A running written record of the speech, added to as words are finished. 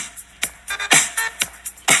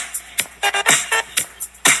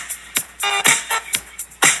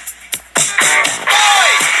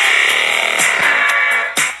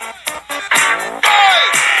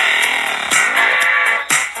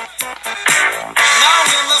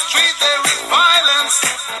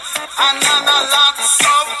and then a lots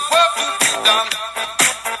of work to be done.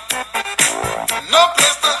 No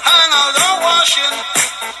place to hang out or washing,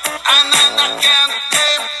 and then I can't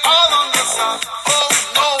take all on the sun. Oh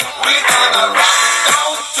no, we're gonna ride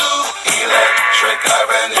down to Electric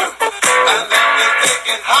Avenue, and then we'll take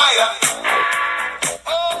it higher.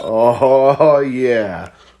 Oh yeah,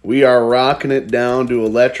 we are rocking it down to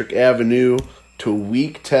Electric Avenue to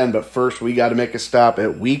week 10, but first we got to make a stop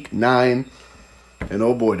at week 9, and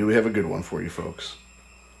oh boy, do we have a good one for you folks.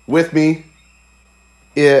 With me,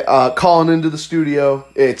 calling into the studio,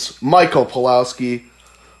 it's Michael Pulowski.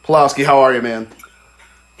 Pulowski, how are you, man?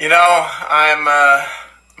 You know, I'm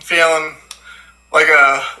feeling like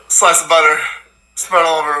a slice of butter spread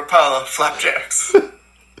all over a pile of flapjacks,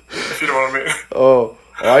 if you know what I mean. Oh,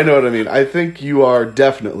 I know what I mean. I think you are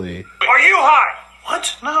definitely... Are you high?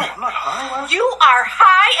 What? No, I'm not high. You are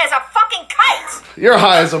high as a fucking kite. You're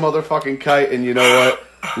high as a motherfucking kite, and you know what,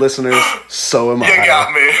 listeners? So am I. You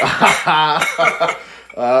got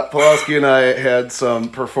me. Pulaski and I had some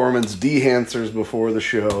performance dehancers before the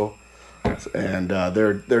show, and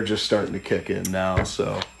they're just starting to kick in now.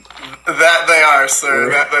 So That they are,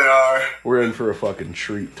 sir. That they are. we're in for a fucking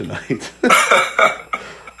treat tonight.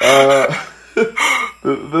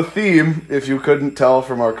 The theme, if you couldn't tell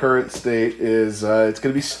from our current state, is it's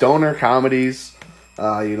going to be stoner comedies.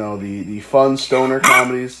 The fun stoner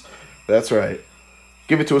comedies. That's right.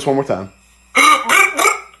 Give it to us one more time.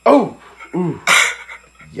 Oh, ooh,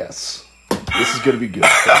 yes. This is going to be good.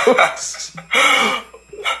 Folks.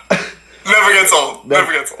 Never gets old.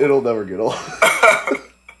 Never gets old. It'll never get old.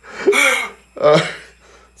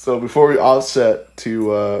 So before we offset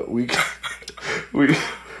to week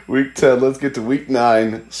 10, let's get to week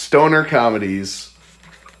 9, stoner comedies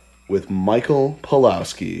with Michael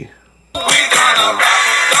Pulowski. We're gonna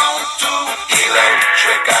ride down to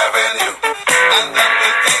Electric Avenue, and then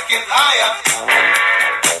we'll take it higher.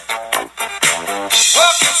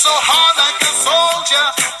 Working so hard like a soldier,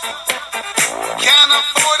 can't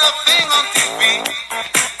afford a thing on TV.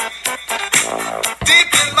 Deep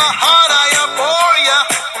in my heart I abhor ya.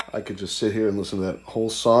 I could just sit here and listen to that whole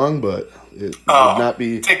song, but it would not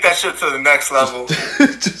be... Take that shit to the next level.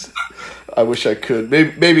 I wish I could.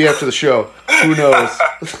 Maybe after the show. Who knows?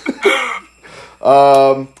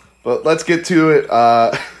 But let's get to it.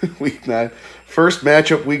 Week 9. First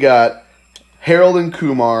matchup, we got Harold and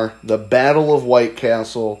Kumar, the Battle of White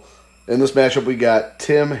Castle. In this matchup, we got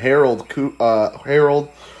Tim Harold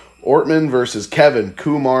Ortman versus Kevin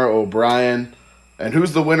Kumar O'Brien. And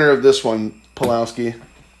who's the winner of this one, Pulowski?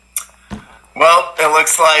 Well, it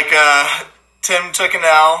looks like Tim took an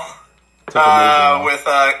L with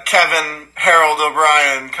Kevin Harold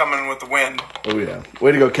O'Brien coming with the win. Oh, yeah.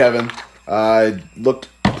 Way to go, Kevin. Looked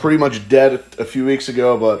pretty much dead a few weeks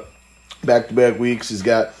ago, but back-to-back weeks, he's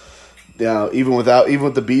got, even with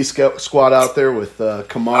the B squad out there with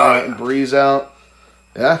Kamara and Breeze out,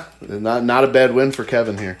 yeah, not a bad win for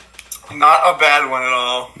Kevin here. Not a bad one at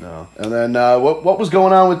all. No. And then what was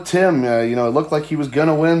going on with Tim? It looked like he was going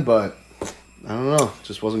to win, but I don't know. It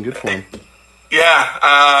just wasn't good for him. Yeah.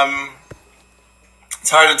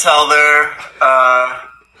 It's hard to tell there.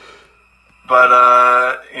 But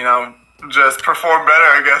just perform better,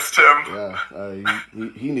 I guess, Tim. Yeah.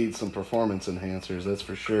 He needs some performance enhancers, that's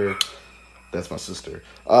for sure. That's my sister.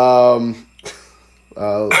 So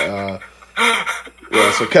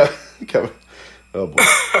Kevin. Oh boy.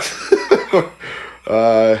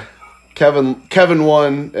 Kevin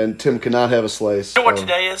won, and Tim cannot have a slice. You know what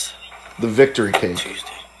today is? The victory cake.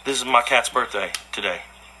 Tuesday. This is my cat's birthday today.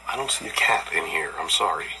 I don't see a cat in here. I'm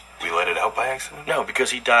sorry. We let it out by accident? No,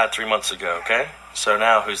 because he died 3 months ago, okay? So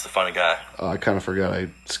now who's the funny guy? I kind of forgot I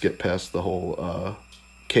skipped past the whole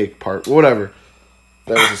cake part. Whatever.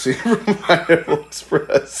 That was a scene from Pineapple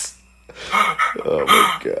Express. Oh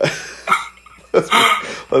my god.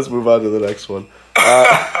 Let's move on to the next one.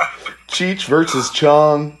 Cheech versus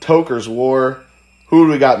Chong, Toker's War. Who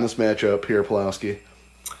do we got in this matchup here, Pulowski?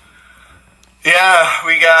 Yeah,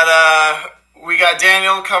 we got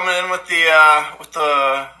Daniel coming in with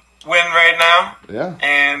the win right now. Yeah.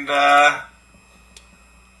 And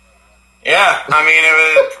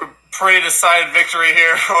it was a pretty decided victory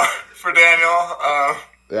here for Daniel.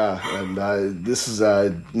 And this is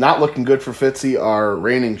not looking good for Fitzy, our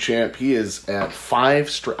reigning champ. He is at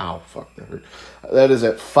 5 straight... Ow, fuck, that hurt. That is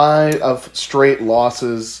at 5 straight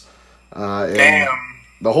losses. Damn.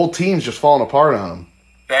 The whole team's just falling apart on him.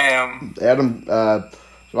 Damn.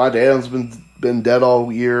 Javonte Adams been dead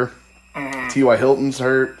all year. Mm-hmm. T.Y. Hilton's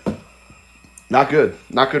hurt. Not good.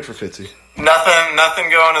 Not good for Fitzy. Nothing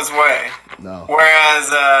going his way. No. Whereas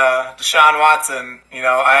Deshaun Watson,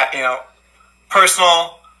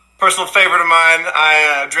 personal personal favorite of mine.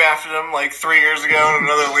 I drafted him like 3 years ago in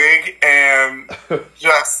another league, and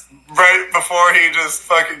just right before he just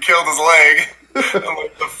fucking killed his leg in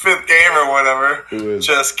like the 5th game or whatever,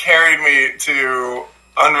 just carried me to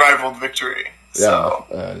unrivaled victory. Yeah,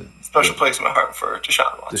 So, special place in my heart for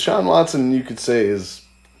Deshaun Watson. Deshaun Watson, you could say, is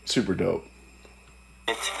super dope.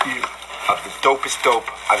 Of the dopest dope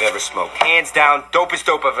I've ever smoked. Hands down, dopest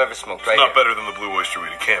dope I've ever smoked. Right Not here. better than the Blue Oyster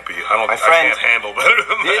Weed. It can't be. My friend, I can't handle better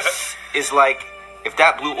than that. This is like if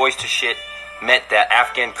that Blue Oyster shit met that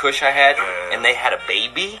Afghan Kush I had, and they had a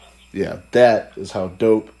baby. Yeah, that is how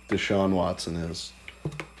dope Deshaun Watson is.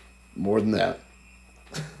 More than that.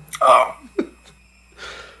 Oh,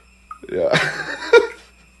 Yeah.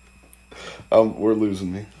 We're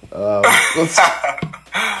losing me.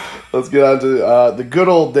 Let's get on to the good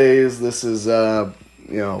old days. This is,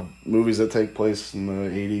 movies that take place in the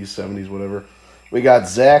 80s, 70s, whatever. We got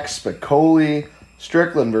Zach Spicoli,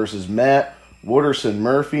 Strickland versus Matt Wooderson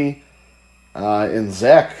Murphy. And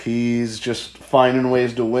Zach, he's just finding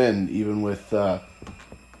ways to win, even with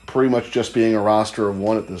pretty much just being a roster of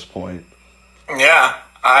one at this point. yeah.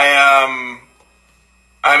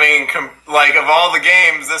 Of all the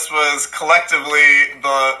games, this was collectively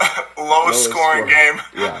the lowest scoring game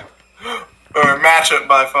Yeah. or matchup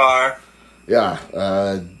by far. Yeah.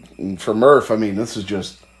 For Murph, this is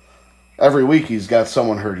just every week he's got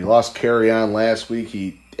someone hurt. He lost Carry On last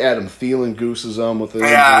week. Adam Thielen gooses him with an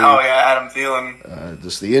injury. Adam Thielen.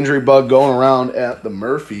 Just the injury bug going around at the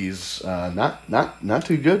Murphys. Not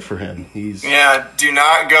too good for him. Do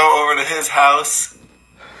not go over to his house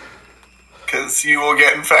because you will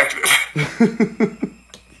get infected with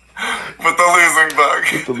the losing bug.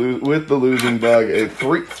 With the losing bug.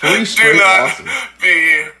 Three Do straight not losses.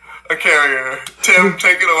 be a carrier. Tim,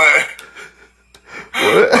 take it away.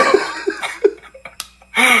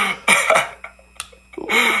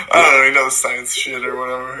 I don't know science shit or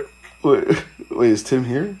whatever. Wait, is Tim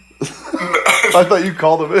here? I thought you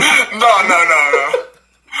called him in. No.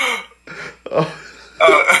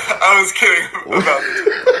 I was kidding about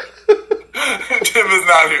Tim. Tim is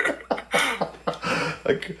not here.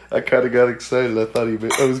 I kind of got excited. I thought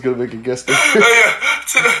I was going to make a guest. Tim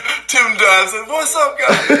dives in. What's up,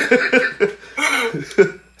 guys?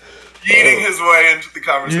 Yeeting his way into the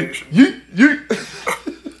conversation. You.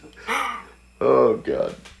 Oh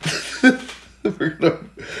God.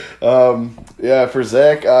 For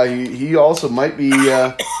Zach, he also might be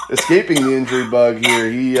escaping the injury bug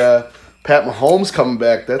here. Pat Mahomes coming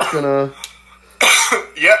back. That's gonna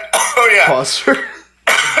Yeah. Oh yeah. pause her.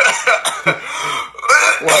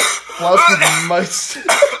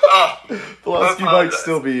 Pulaski might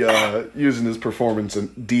still be using his performance and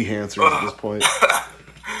enhancers at this point.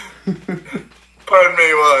 Pardon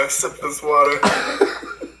me while I sip this water.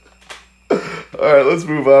 All right, let's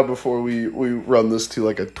move on before we run this to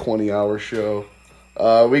like a 20-hour show.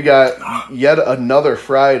 We got yet another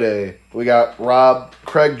Friday. We got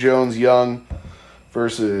Craig Jones Young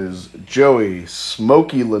versus Joey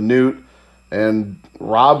Smokey Lanute, and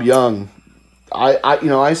Rob Young.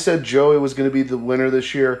 I said Joey was going to be the winner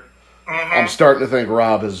this year. Mm-hmm. I'm starting to think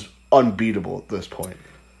Rob is unbeatable at this point.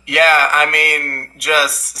 Yeah,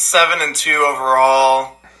 just 7-2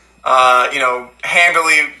 overall.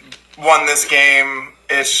 Handily won this game.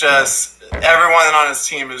 It's just everyone on his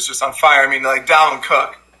team is just on fire. Dalvin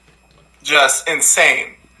Cook, just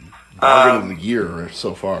insane. Bargain of the year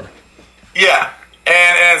so far. Yeah,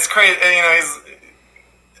 and it's crazy.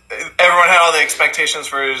 Everyone had all the expectations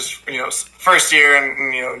for his first year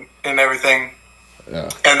and everything. Yeah.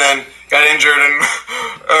 And then got injured and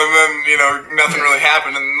then nothing really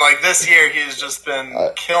happened. And this year he's just been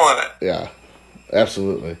killing it. Yeah,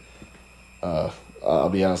 absolutely. I'll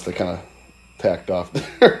be honest, I kind of tacked off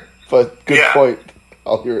there, but good point.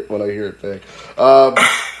 I'll hear it when I hear it back.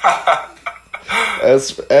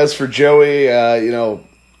 As for Joey,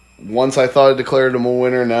 once I thought I declared him a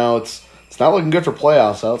winner, now it's not looking good for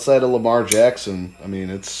playoffs. Outside of Lamar Jackson,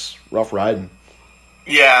 it's rough riding.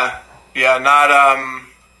 Not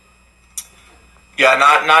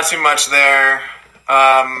too much there.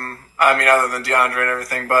 Other than DeAndre and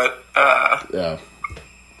everything, but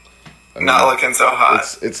not looking so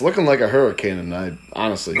hot. It's looking like a hurricane tonight,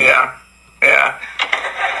 honestly. Yeah.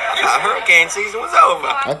 Hurricane season was over.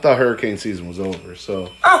 I thought hurricane season was over, so.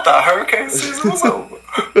 I thought hurricane season was over.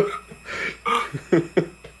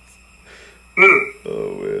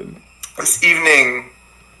 Oh, man. This evening,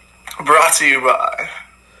 brought to you by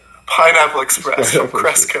Pineapple Express from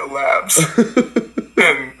Cresco Labs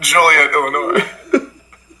in Joliet, Illinois.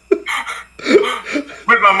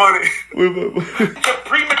 With my money. To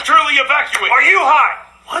prematurely evacuate. Are you high?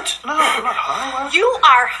 What? No, I'm not high. You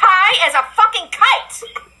are high as a fucking kite.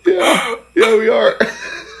 Yeah, we are.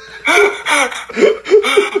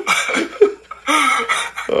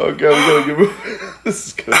 Oh god, we gotta get moving. This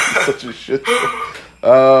is gonna be such a shit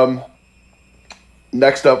show.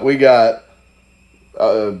 Next up, we got.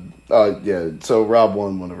 So Rob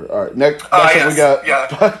won, whatever. All right, next up we got. Yeah,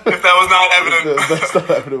 if that was not evident. That's not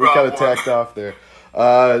evident. We Rob kind of won. tacked off there.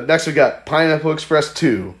 Next, we got Pineapple Express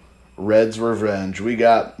 2, Red's Revenge. We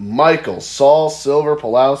got Michael, Saul, Silver,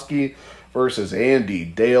 Pulowski versus Andy,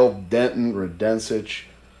 Dale, Denton, Redensich.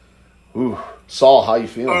 Ooh, Saul, how you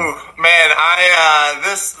feeling? Ooh, man,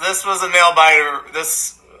 this was a nail biter.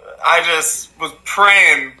 I just was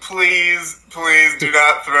praying, please do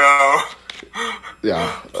not throw.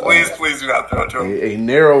 Yeah. Please do not throw it to him. A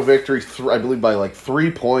narrow victory, I believe, by like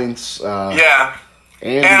 3 points. Yeah.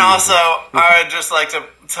 Andy, And also, I would just like to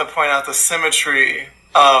point out the symmetry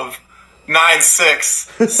of 9-6,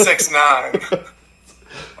 6-9.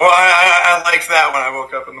 Well, I liked that when I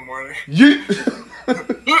woke up in the morning.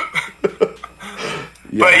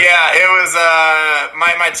 But yeah, it was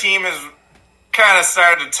my team has kind of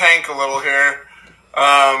started to tank a little here.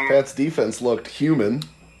 Pat's defense looked human.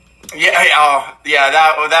 That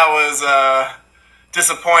was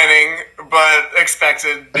disappointing, but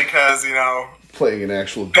expected because Playing an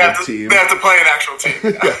actual they good have to, team. They have to play an actual team.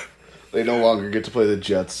 Yeah. They no longer get to play the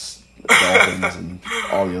Jets, Dolphins, and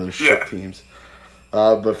all the other shit teams.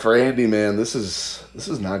 But for Andy, man, this is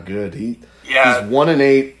not good. He's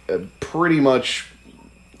 1-8, pretty much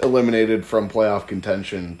eliminated from playoff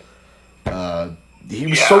contention. He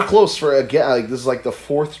was so close for again. This is like the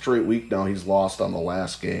 4th straight week now he's lost on the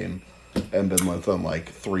last game and been within like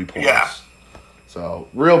 3 points. Yeah. So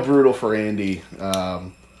real brutal for Andy.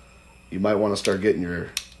 You might want to start getting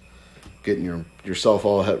yourself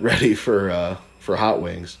all ready for hot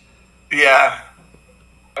wings. Yeah.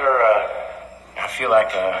 I feel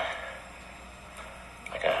like a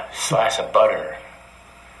slice of butter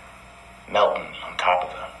melting on top of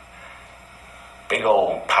a big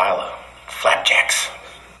old pile of flapjacks.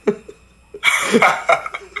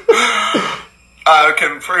 I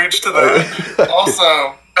can preach to that.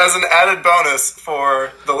 Also, as an added bonus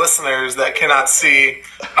for the listeners that cannot see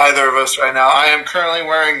either of us right now, I am currently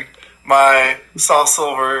wearing my Saul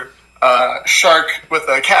Silver shark with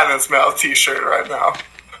a cat in its mouth t-shirt right now.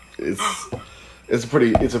 It's a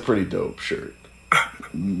pretty dope shirt.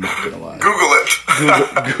 I'm not gonna lie. Google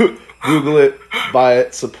it. Google it, buy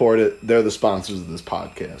it, support it. They're the sponsors of this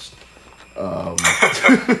podcast.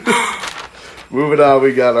 Moving on,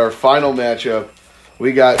 we got our final matchup.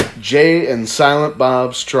 We got Jay and Silent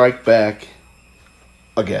Bob strike back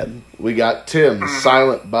again. We got Tim,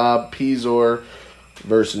 Silent Bob, Pizor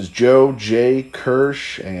versus Joe, Jay,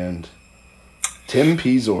 Kirsch, and Tim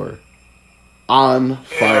Pizor on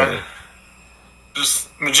fire. Yeah. Just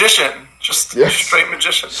magician. Just straight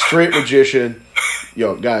magician. Straight magician.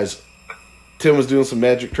 Yo, guys, Tim was doing some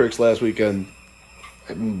magic tricks last weekend.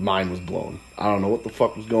 Mine was blown. I don't know what the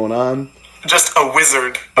fuck was going on. Just a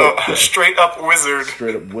wizard. A straight up wizard.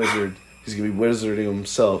 Straight up wizard. He's going to be wizarding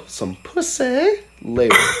himself some pussy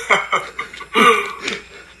later.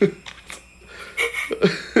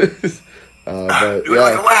 But You're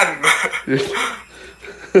like Aladdin.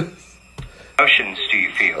 Emotions do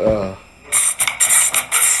you feel?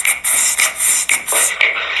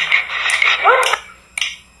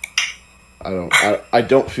 I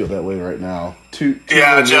don't feel that way right now. Two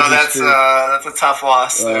Yeah, Joe, wins that's a tough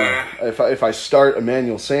loss there. If I start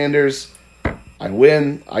Emmanuel Sanders, I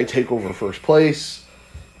win. I take over first place.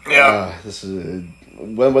 Yeah. This is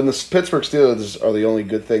when the Pittsburgh Steelers are the only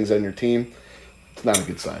good things on your team. It's not a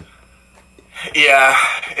good sign. Yeah,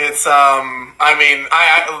 it's I mean,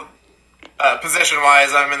 I position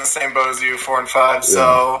wise, I'm in the same boat as you, 4 and 5.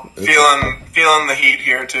 So feeling the heat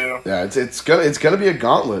here too. Yeah, it's gonna be a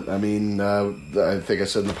gauntlet. I mean, I think I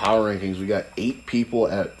said in the power rankings we got 8 people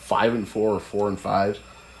at 5 and 4 or 4 and 5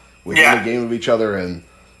 within a game of each other, and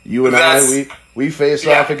you and we face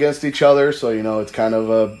off against each other. So it's kind of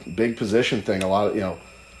a big position thing. A lot of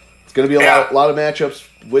it's gonna be a lot of matchups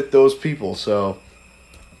with those people. So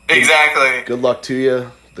exactly. Good luck to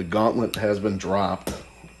you. The gauntlet has been dropped.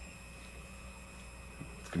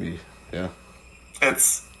 It's gonna be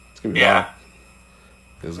It's gonna be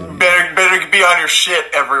Better be on your shit,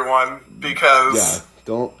 everyone, because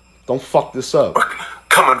don't fuck this up. We're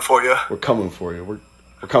coming for you. We're coming for you. We're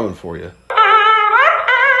coming for you.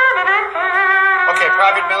 Okay,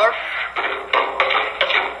 Private Miller.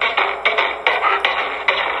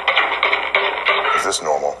 Is this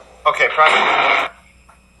normal? Okay, Private Miller.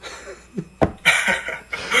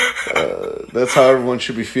 That's how everyone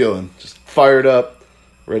should be feeling. Just fired up,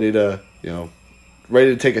 ready to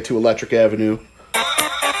take it to Electric Avenue.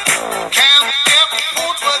 Can't get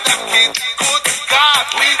food for the kids. Good God,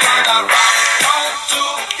 we gonna rock on to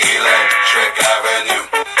Electric Avenue,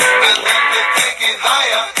 and then we take it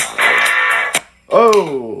higher.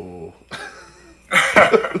 Oh,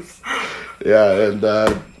 yeah, and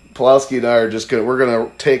Pulowski and I are we're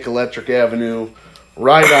gonna take Electric Avenue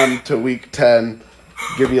right on to Week 10.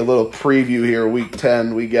 Give you a little preview here. Week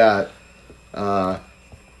 10, we got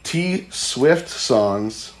T Swift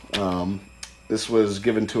songs. This was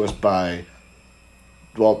given to us by,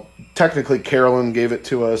 well, technically Carolyn gave it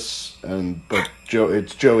to us, but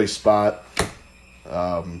it's Joey's spot.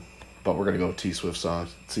 But we're gonna go with T Swift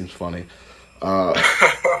songs. It seems funny.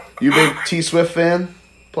 You big T Swift fan,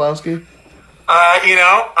 Pulowski? I'm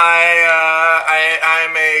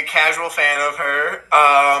a casual fan of her.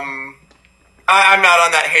 I'm not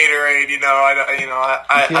on that haterade,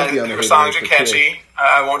 her songs are catchy.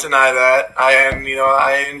 I won't deny that. I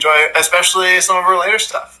enjoy, especially some of her later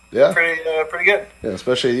stuff. Yeah, pretty good. Yeah,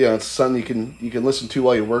 especially it's something you can listen to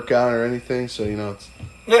while you work out or anything. So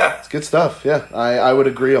it's good stuff. Yeah, I would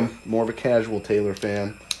agree. I'm more of a casual Taylor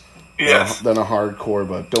fan, than a hardcore.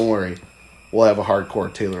 But don't worry, we'll have a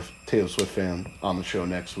hardcore Taylor Swift fan on the show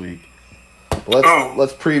next week. But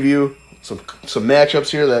let's preview some matchups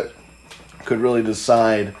here that could really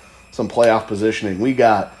decide some playoff positioning. We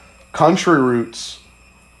got Country Roots.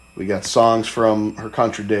 We got songs from her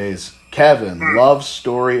country days. Kevin, Love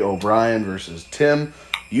Story O'Brien versus Tim,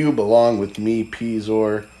 You Belong With Me,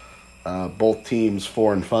 Pizor. Both teams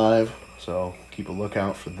 4 and 5, so keep a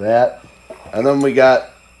lookout for that. And then we got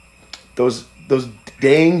those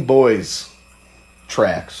Dang Boys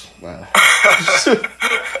tracks. Love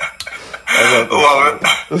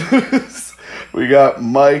it. We got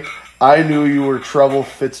Mike, I Knew You Were Trouble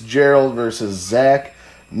Fitzgerald versus Zach,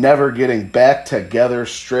 Never Getting Back Together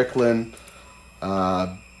Strickland.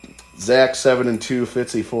 Zach 7-2,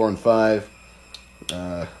 Fitzy 4 and 5.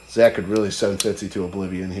 Zach could really send Fitzy to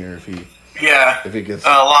oblivion here if he gets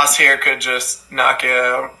loss here could just knock you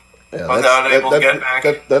out without able to get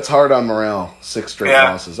back. That's hard on morale. 6 straight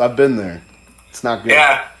losses. I've been there. It's not good.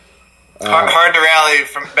 Yeah, hard to rally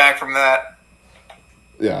back from that.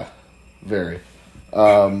 Yeah, very.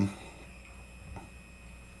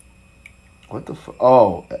 What the fuck?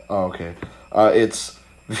 Oh, okay. It's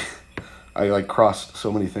I crossed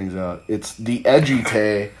so many things out. It's the Edgy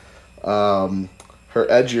Tay. Her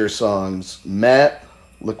edgier songs. Matt,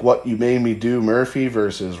 Look What You Made Me Do, Murphy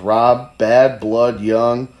versus Rob, Bad Blood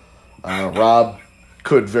Young. Rob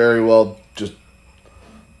could very well just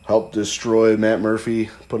help destroy Matt Murphy,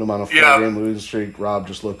 put him on a 4-game losing streak. Rob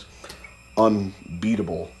just looks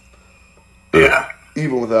unbeatable. Yeah.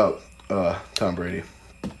 Even without Tom Brady.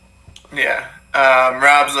 Yeah.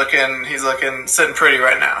 Rob's sitting pretty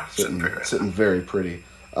right now. Sitting very pretty.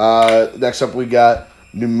 Next up we got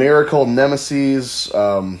Numerical Nemesis.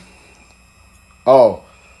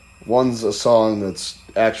 One's a song that's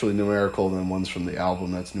actually numerical, and then one's from the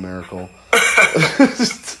album that's numerical.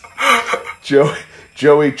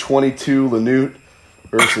 Joey 22 Lanute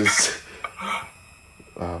versus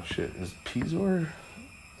oh shit, is Pizor?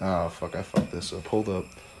 Oh fuck, I fucked this up. Hold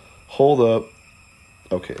up.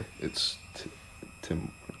 Okay, it's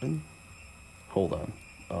Tim. Hold on.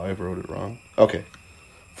 Oh, I wrote it wrong. Okay,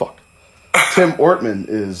 fuck. Tim Ortman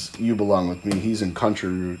is You Belong With Me. He's in Country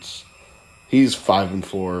Roots. He's 5 and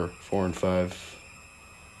 4, 4 and 5.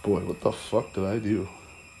 Boy, what the fuck did I do?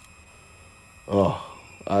 Oh,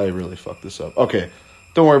 I really fucked this up. Okay,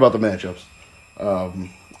 don't worry about the matchups.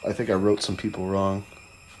 I think I wrote some people wrong.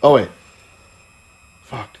 Oh wait,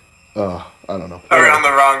 fuck. I don't know. Are we on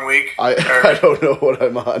the wrong week? I don't know what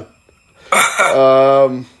I'm on.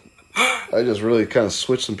 I just really kind of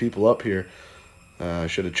switched some people up here. I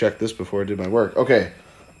should have checked this before I did my work. Okay,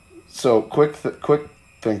 so quick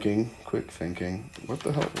thinking. What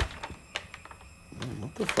the hell?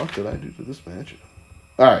 What the fuck did I do to this match?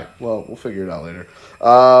 All right, well, we'll figure it out later.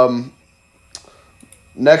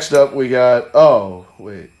 Next up, we got... Oh,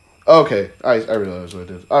 wait. Okay, I realized what I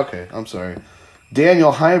did. Okay, I'm sorry.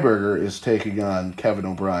 Daniel Heiberger is taking on Kevin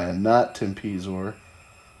O'Brien, not Tim Pizor.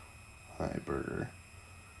 Heiberger.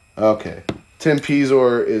 Okay. Tim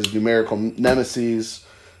Pizor is Numerical Nemesis.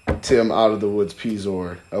 Tim Out of the Woods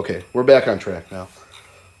Pizor. Okay, we're back on track now.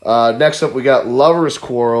 Next up, we got Lovers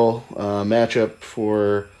Quarrel matchup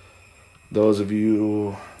for those of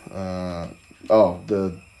you.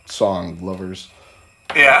 The song Lovers.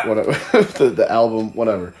 Yeah. Whatever. the album,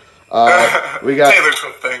 whatever. We got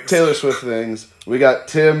Taylor Swift things. We got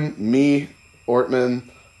Tim, me, Ortman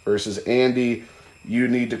versus Andy. You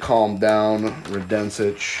Need to Calm Down,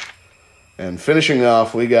 Redensich. And finishing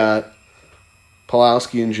off, we got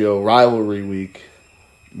Pulowski and Joe rivalry week.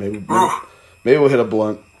 Maybe we'll hit a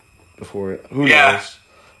blunt before it. Who knows?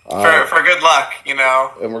 For good luck, you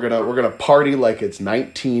know. And we're gonna party like it's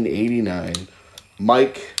 1989.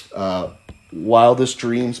 Mike, Wildest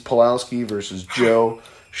Dreams, Pulowski versus Joe.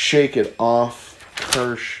 Shake It Off,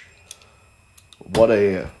 Hirsch. What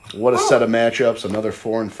a set of matchups. Another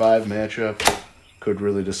 4 and 5 matchup. Could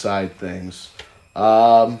really decide things.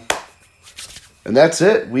 And that's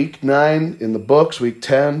it. Week 9 in the books. Week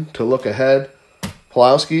 10 to look ahead.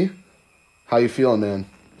 Pulowski, how you feeling, man?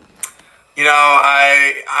 You know,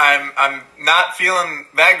 I'm not feeling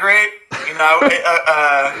that great. You know,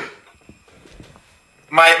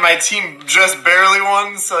 my team just barely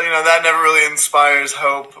won, so you know that never really inspires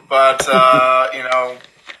hope. But you know,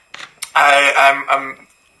 I'm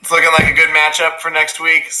it's looking like a good matchup for next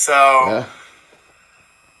week. So yeah,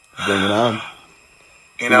 bring it on.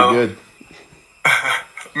 You know, good.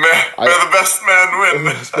 May the best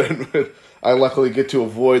man win. I luckily get to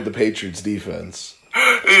avoid the Patriots defense.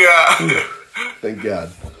 Yeah. Thank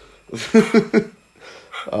God.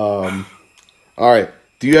 All right.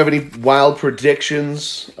 Do you have any wild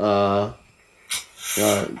predictions? Any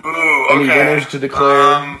winners to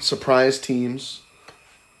declare? Surprise teams?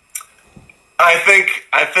 I think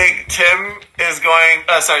Tim is going.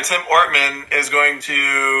 Tim Ortman is going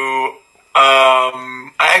to.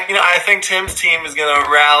 I think Tim's team is going to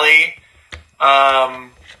rally.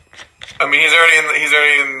 I mean, he's already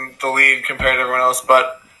in the lead compared to everyone else,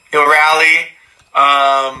 but he'll rally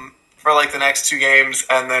for like the next 2 games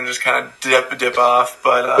and then just kind of dip off.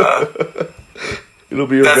 But it'll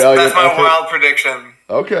be a that's my wild prediction.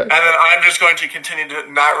 Okay. And then I'm just going to continue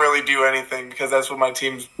to not really do anything because that's what my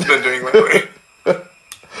team's been doing lately.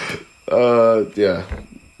 Yeah,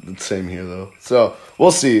 same here though. So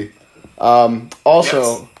we'll see. Also,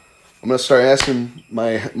 yes. I'm gonna start asking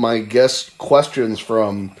my guest questions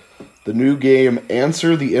from the new game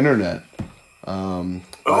Answer the Internet from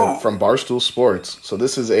Barstool Sports. So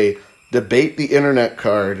this is a Debate the Internet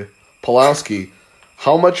card. Pulowski,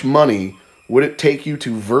 how much money would it take you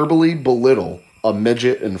to verbally belittle a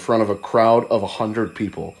midget in front of a crowd of 100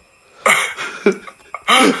 people?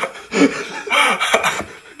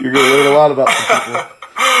 You're going to learn a lot about the people.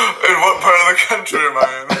 In what part of the country am I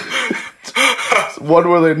in? One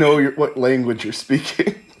where they know what language you're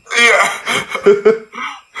speaking. Yeah.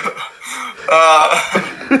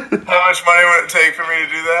 How much money would it take for me to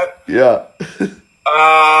do that? Yeah.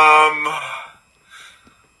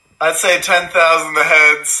 I'd say 10,000 a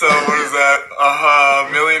head. So what is that?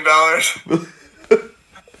 $1 million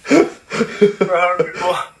for 100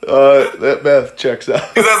 people. That math checks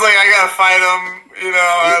out. Because that's like I gotta fight them. You know,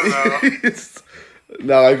 I don't know.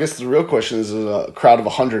 Now, I guess the real question is a crowd of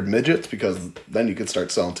 100 midgets, because then you could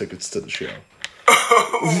start selling tickets to the show.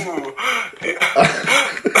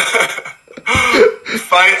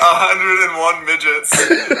 Fight 101 midgets.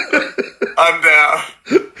 I'm down.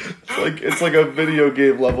 It's like a video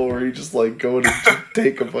game level where you just like go and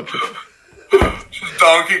take a bunch of just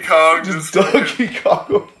Donkey Kong. Just Donkey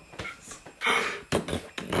Kong.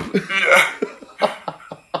 Yeah.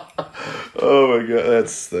 Oh my god,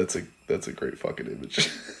 that's a great fucking image.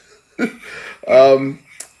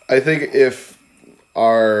 I think if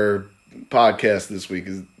our podcast this week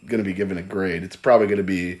is going to be given a grade, it's probably going to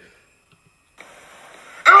be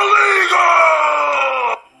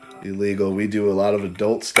illegal. We do a lot of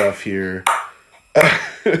adult stuff here.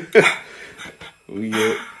 we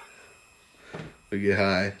get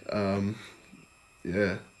high.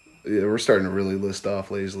 Yeah, we're starting to really list off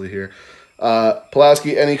lazily here.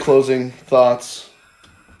 Pulowski, any closing thoughts?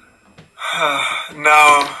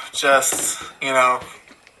 No, just,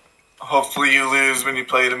 hopefully you lose when you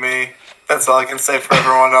play to me. That's all I can say for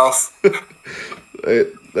everyone else.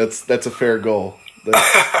 That's a fair goal.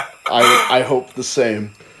 I hope the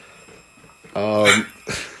same.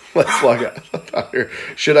 Let's log out here.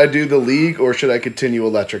 Should I do the league or should I continue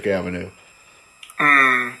Electric Avenue?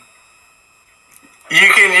 You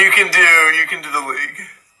can do the league.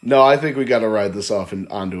 No, I think we got to ride this off and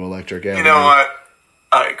onto Electric Avenue. You know what?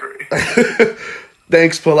 I agree.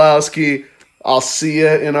 Thanks, Pulowski. I'll see you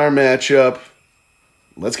in our matchup.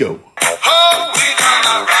 Let's go. Oh, we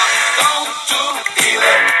gonna rock on to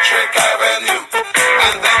Electric Avenue,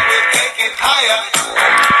 and then we'll take it higher.